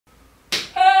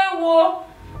Whoa!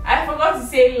 I forgot to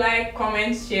say like,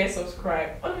 comment, share,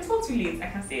 subscribe. Oh, it's not too late. I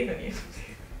can say it on YouTube.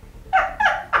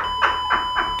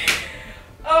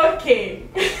 Okay.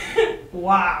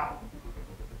 Wow.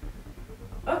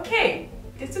 Okay.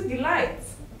 They took the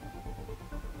lights.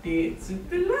 They took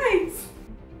the lights.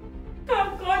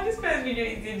 Oh God, this first video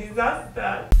is a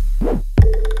disaster.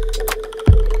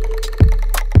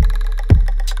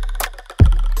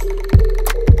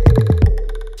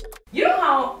 You know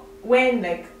how when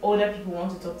like older people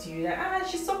want to talk to you, like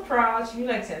she's so proud, she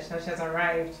like she has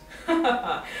arrived.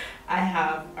 I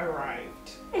have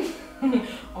arrived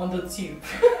on the tube.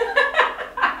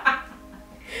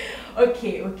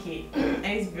 Okay, and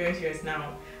it's very serious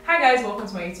now. Hi guys, welcome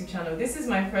to my YouTube channel. This is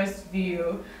my first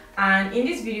video, and in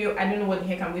this video I don't know what the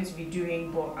heck I'm going to be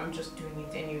doing, but I'm just doing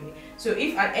it anyway. So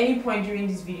if at any point during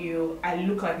this video I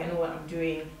look like I know what I'm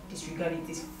doing, disregard it.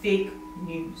 It's fake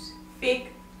news.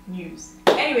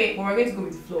 Anyway, but we're going to go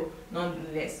with the flow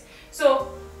nonetheless.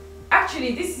 So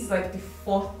actually this is like the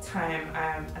fourth time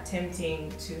I'm attempting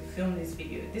to film this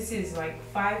video. This is like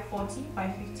 5:40,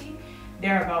 5:50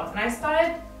 thereabouts, and I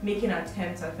started making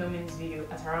attempts at filming this video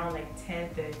at around like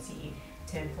 10:30,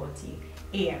 10:40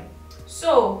 a.m.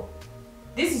 So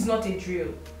this is not a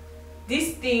drill.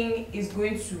 This thing is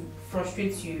going to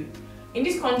frustrate you in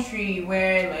this country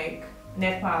where like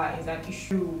NEPA is an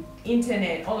issue,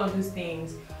 internet, all of those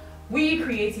things. We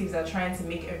creatives are trying to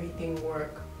make everything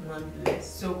work nonetheless.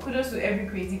 So kudos to every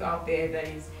creative out there that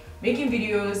is making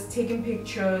videos, taking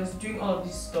pictures, doing all of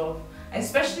this stuff,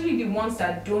 especially the ones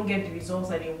that don't get the results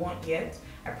that they want yet.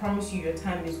 I promise you your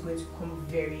time is going to come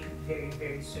very, very,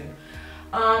 very soon.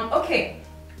 Okay,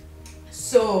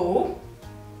 so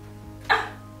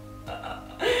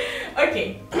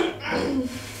okay.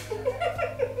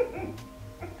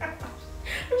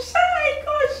 I'm shy,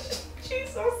 gosh,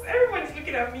 Jesus, everybody's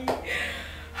looking at me.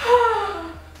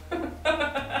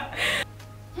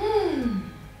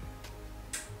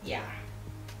 Yeah,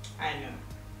 I know.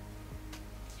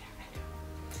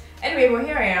 Anyway, well,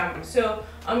 here I am. So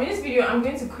in this video I'm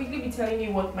going to quickly be telling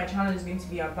you what my channel is going to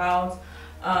be about,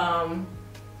 and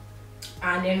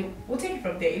then we'll take it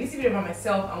from there. It is a bit about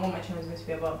myself and what my channel is going to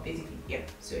be about, basically. Yeah,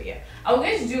 so yeah, I was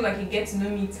going to do like a get to know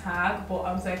me tag, but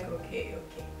I was like, okay,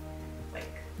 like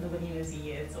nobody knows it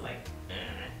yet, so like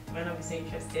might not be so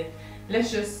interested.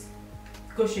 Let's just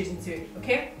go straight into it,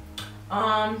 okay?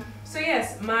 So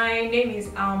yes, my name is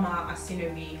Alma.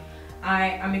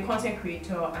 I am a content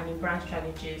creator and a brand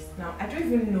strategist. Now, I don't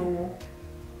even know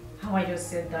how I just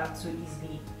said that so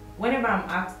easily. Whenever I'm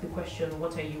asked the question,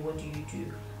 what are you, what do you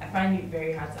do, I find it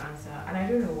very hard to answer, and I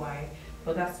don't know why,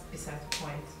 but that's besides the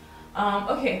point.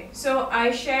 Okay, so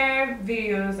I share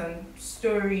videos and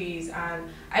stories,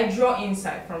 and I draw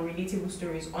insight from relatable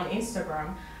stories on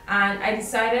Instagram, and I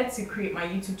decided to create my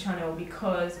YouTube channel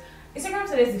because Instagram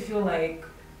started to feel like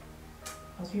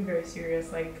I was being very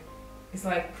serious, like it's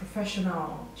like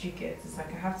professional, do you get? It's like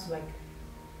I have to like,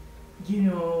 you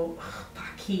know,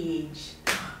 package,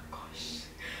 gosh.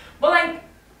 But like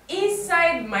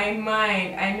inside my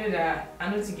mind, I know that I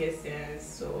know to get sense.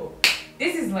 So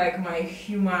this is like my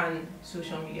human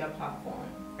social media platform,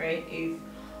 right? If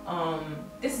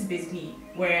this is basically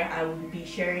where I will be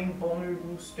sharing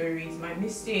vulnerable stories, my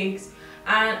mistakes,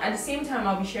 and at the same time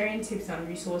I'll be sharing tips and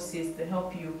resources to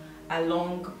help you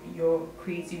along your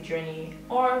creative journey,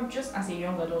 or just as a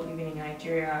young adult living in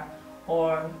Nigeria,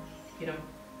 or you know,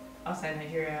 outside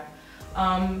Nigeria.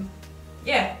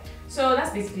 Yeah, so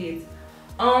that's basically it.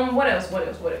 What else? I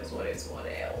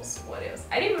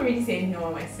didn't even really say anything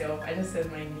about myself. I just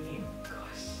said my name.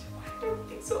 Gosh, why do I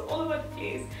think so all over the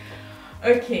place?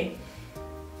 Okay,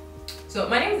 so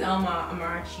my name is Alma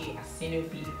Amarachi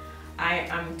Asinobi. I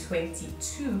am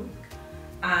 22,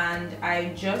 and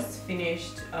I just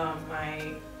finished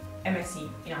my MSc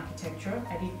in architecture.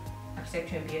 I did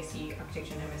architecture and BSc,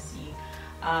 architecture and MSc.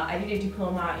 I did a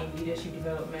diploma in leadership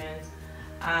development,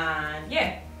 and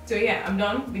yeah, so yeah, I'm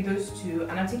done with those two,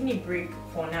 and I'm taking a break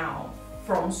for now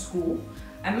from school.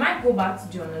 I might go back to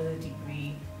do another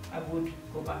degree. I would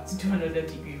go back to do another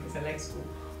degree because I like school,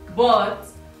 but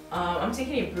I'm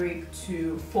taking a break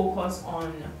to focus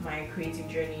on my creative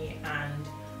journey and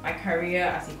my career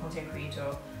as a content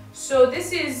creator. So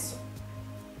this is,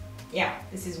 yeah,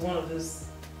 this is one of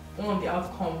the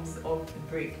outcomes of the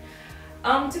break.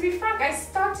 To be frank, I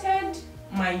started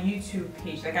my YouTube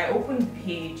page, like I opened the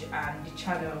page and the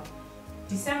channel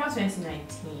December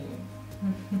 2019.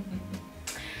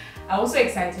 I was so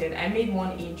excited. I made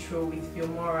one intro with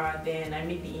Filmora, then I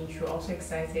made the intro. I was so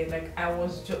excited, like I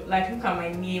was just like, look at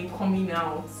my name coming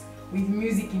out with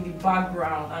music in the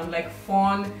background and like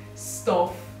fun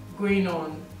stuff going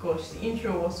on. gosh, the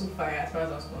intro was so fire as far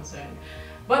as I was concerned.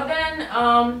 But then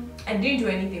I didn't do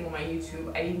anything on my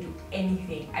YouTube. I didn't do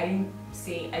anything. I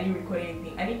didn't record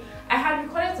anything. I had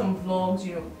recorded some vlogs,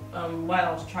 you know, while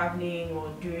I was traveling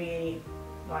or doing any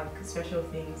like special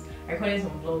things. I recorded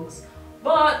some vlogs,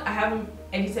 but I haven't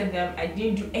edited them. I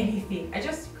didn't do anything. I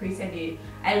just created it.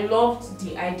 I loved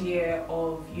the idea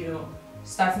of, you know,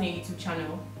 starting a YouTube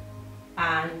channel,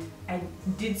 and I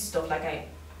did stuff like I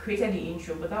created the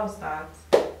intro, but that was that.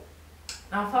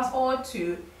 Now fast forward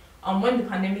to when the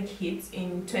pandemic hit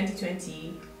in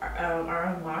 2020,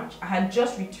 around March. I had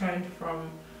just returned from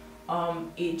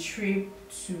a trip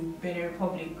to Benin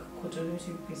Republic, Cotonou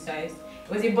to be precise.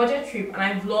 It was a budget trip, and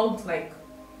I vlogged like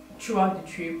throughout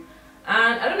the trip.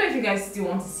 And I don't know if you guys still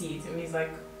want to see it. I mean, it's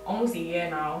like almost a year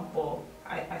now, but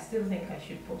I still think I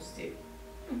should post it.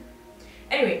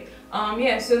 Anyway,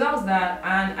 yeah, so that was that,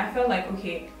 and I felt like,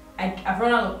 okay, I've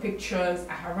run out of pictures,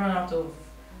 I have run out of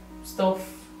stuff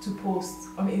to post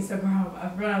on Instagram,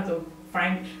 I've run out of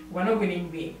we're not going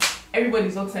anywhere.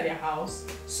 Everybody's outside their house,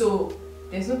 so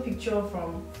there's no picture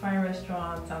from fine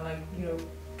restaurants and like, you know,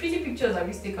 pretty pictures that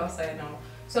we stick outside now.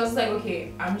 So I was like,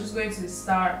 okay, I'm just going to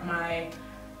start my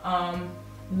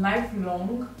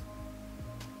lifelong,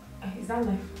 is that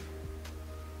life?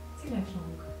 Is it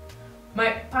lifelong? My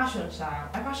passion,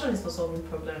 my passion is for solving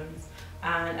problems,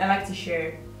 and I like to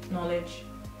share knowledge,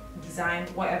 design,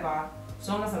 whatever. As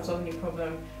long as I'm solving a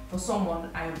problem for someone,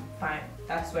 I'm fine.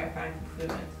 That's where I find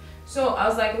fulfillment. So I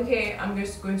was like, okay, I'm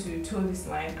just going to toe this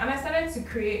line, and I started to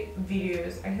create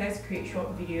videos. I started to create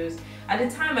short videos. At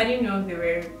the time, I didn't know they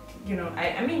were, you know,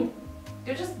 I mean,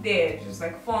 they're just there, just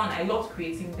like fun. I loved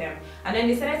creating them, and then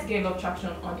they started to get a lot of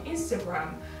traction on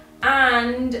Instagram,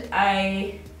 and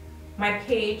my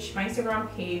Instagram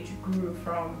page grew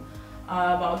from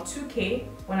about 2K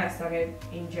when I started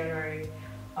in January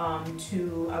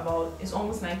to about, it's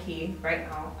almost 9K right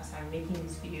now as I'm making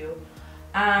this video.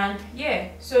 And yeah,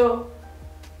 so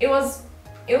it was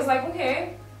like,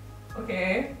 okay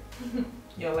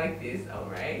you're like this, all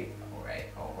right.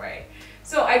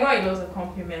 So I got a lot of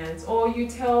compliments. Oh, you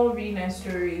tell really nice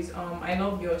stories. I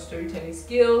love your storytelling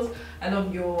skills. I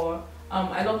love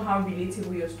how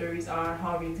relatable your stories are,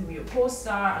 how relatable your posts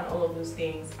are, and all of those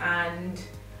things. And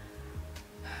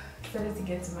it started to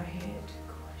get to my head.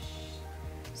 Gosh.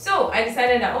 So I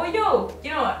decided that, oh yo, you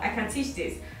know, I can teach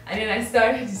this. And then I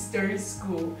started the story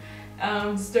school.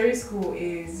 The story school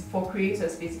is for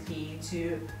creators basically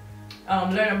to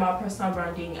learn about personal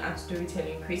branding and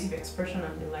storytelling, creative expression,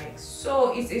 and the like.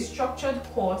 So it's a structured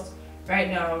course right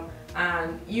now,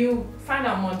 and you find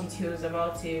out more details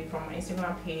about it from my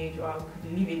Instagram page, or I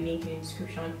could leave a link in the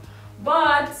description.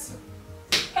 But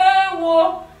hey,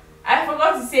 whoa, I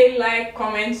forgot to say like,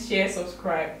 comment, share,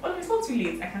 subscribe. Oh, it's not too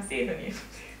late. I can say it on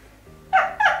YouTube.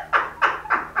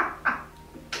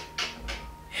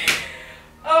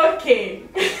 Okay.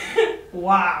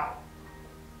 Wow.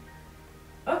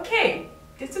 Okay,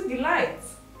 they took the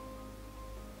lights.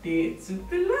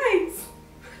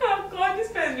 Oh god,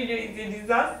 this first video is a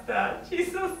disaster.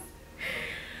 Jesus.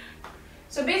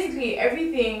 So basically,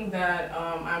 everything that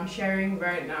I'm sharing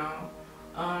right now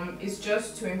is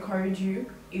just to encourage you.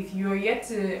 If you're yet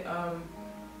to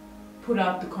put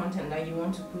out the content that you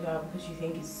want to put out because you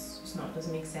think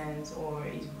doesn't make sense or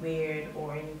is weird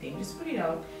or anything, just put it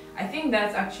out. I think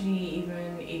that's actually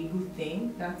even a good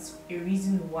thing. That's a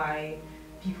reason why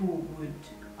people would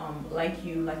like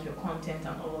your content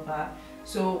and all of that.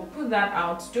 So put that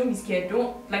out. Don't be scared.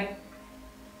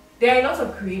 There are lots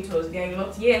of creators.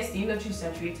 Yes, the industry is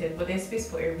saturated, but there's space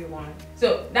for everyone.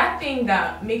 So that thing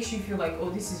that makes you feel like, oh,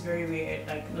 this is very weird,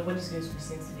 like nobody's going to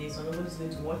listen to this, or nobody's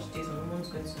going to watch this, or no one's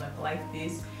going to like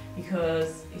this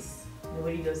because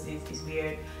nobody does this, it's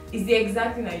weird. It's the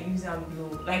exact thing that user and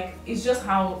blow. Like, it's just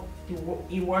how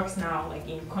it works now, like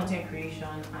in content creation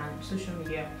and social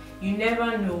media. You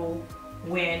never know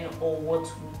when or what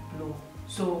will blow.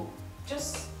 So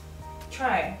just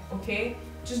try, okay?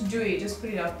 Just do it, just put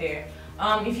it out there.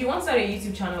 If you want to start a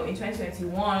YouTube channel in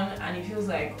 2021 and it feels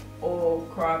like, oh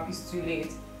crap, it's too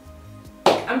late,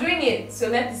 I'm doing it. So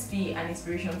let this be an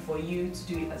inspiration for you to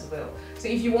do it as well. So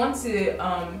if you want to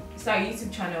start a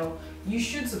YouTube channel, you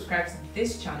should subscribe to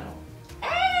this channel.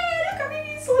 Hey, look at me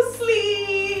being so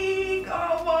sleek.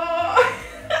 Oh wow.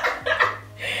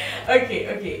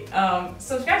 Okay.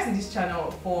 Subscribe to this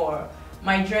channel for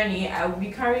my journey. I will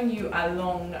be carrying you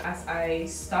along as I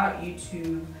start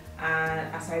YouTube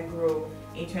and as I grow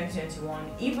in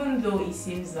 2021. Even though it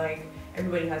seems like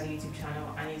everybody has a YouTube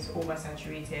channel and it's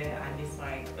oversaturated and it's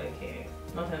like, okay,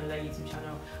 not another YouTube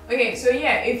channel. Okay, so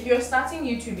yeah, if you're starting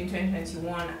YouTube in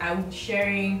 2021, I will be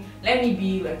sharing, let me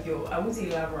be like your, I would say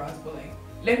elaborate, but like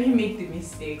let me make the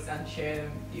mistakes and share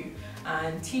them with you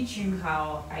and teach you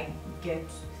how I get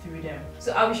through them.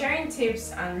 So I'll be sharing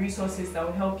tips and resources that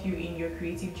will help you in your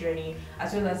creative journey,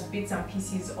 as well as bits and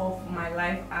pieces of my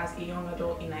life as a young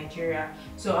adult in Nigeria.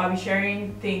 So I'll be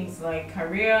sharing things like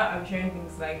career, I'll be sharing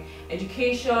things like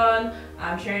education,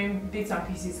 I'm sharing bits and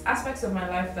pieces, aspects of my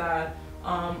life that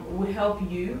would help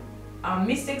you,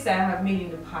 mistakes that I have made in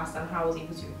the past and how I was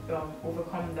able to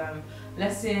overcome them,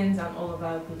 lessons and all of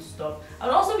that good stuff.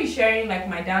 I'll also be sharing like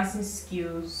my dancing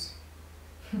skills.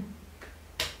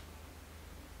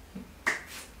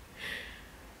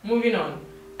 Moving on,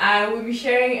 I will be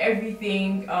sharing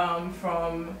everything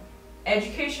from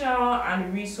educational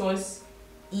and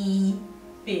resource-y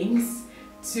things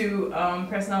to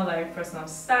personal life, personal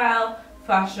style,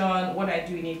 fashion, what I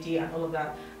do in a day and all of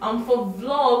that. For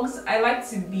vlogs, I like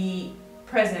to be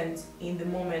present in the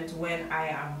moment when I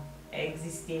am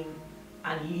existing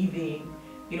and living,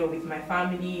 you know, with my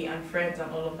family and friends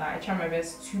and all of that. I try my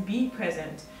best to be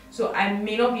present. So I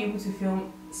may not be able to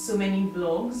film so many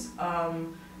vlogs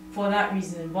for that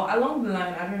reason, but along the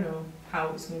line, I don't know how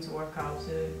it's going to work out.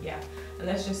 So yeah,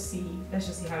 let's just see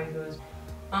how it goes.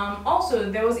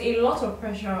 Also, there was a lot of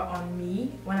pressure on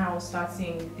me when I was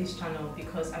starting this channel,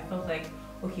 because I felt like,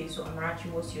 okay, so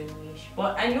Amarachi, what's your niche?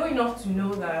 But I know enough to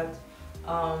know that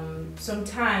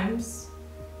sometimes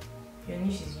your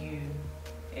niche is you.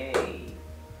 Hey,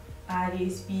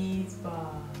 speeds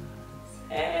bars.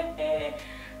 Hey.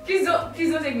 Please don't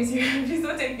take me seriously. Please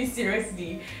don't take me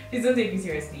seriously. Please don't take me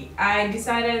seriously. I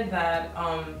decided that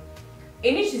a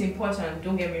niche is important,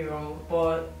 don't get me wrong,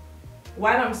 but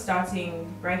while I'm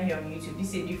starting right here on YouTube,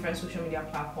 this is a different social media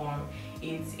platform.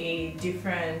 It's a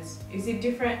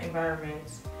different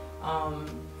environment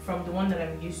from the one that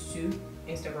I'm used to,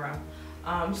 Instagram.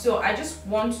 So I just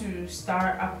want to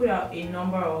I put out a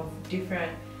number of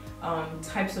different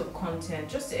types of content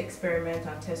just to experiment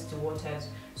and test the waters.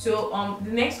 So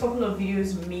the next couple of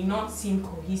videos may not seem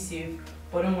cohesive,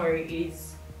 but don't worry,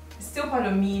 it's still part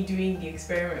of me doing the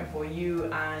experiment for you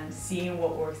and seeing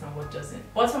what works and what doesn't.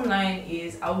 Bottom line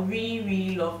is, I would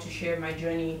really love to share my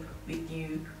journey with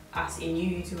you as a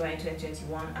new YouTuber in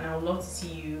 2021, and I would love to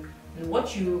see you and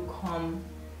watch you come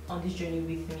on this journey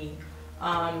with me.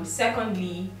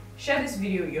 Secondly, share this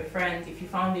video with your friends if you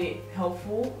found it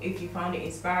helpful, if you found it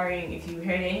inspiring, if you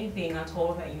heard anything at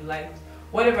all that you liked,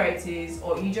 whatever it is,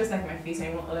 or you just like my face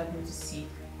and you want other people to see.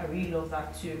 I really love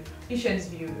that too. Please share this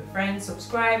video with your friends,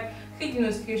 subscribe, click the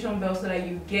notification bell so that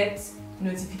you get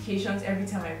notifications every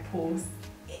time I post.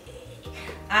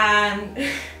 And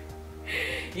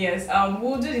yes,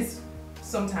 we'll do this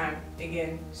sometime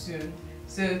again soon.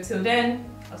 So till then,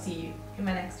 I'll see you in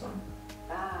my next one.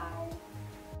 Bye.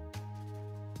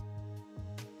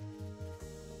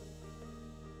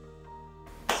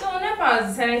 So NEPA has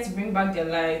decided to bring back their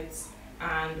lights,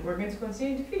 and we're going to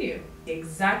continue the video. The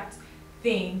exact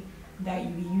thing that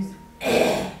you use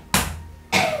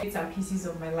bits and pieces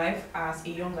of my life as a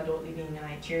young adult living in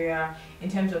Nigeria, in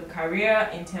terms of career,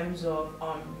 in terms of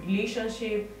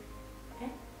relationship.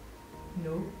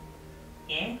 No,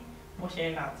 I'm not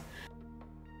sharing that.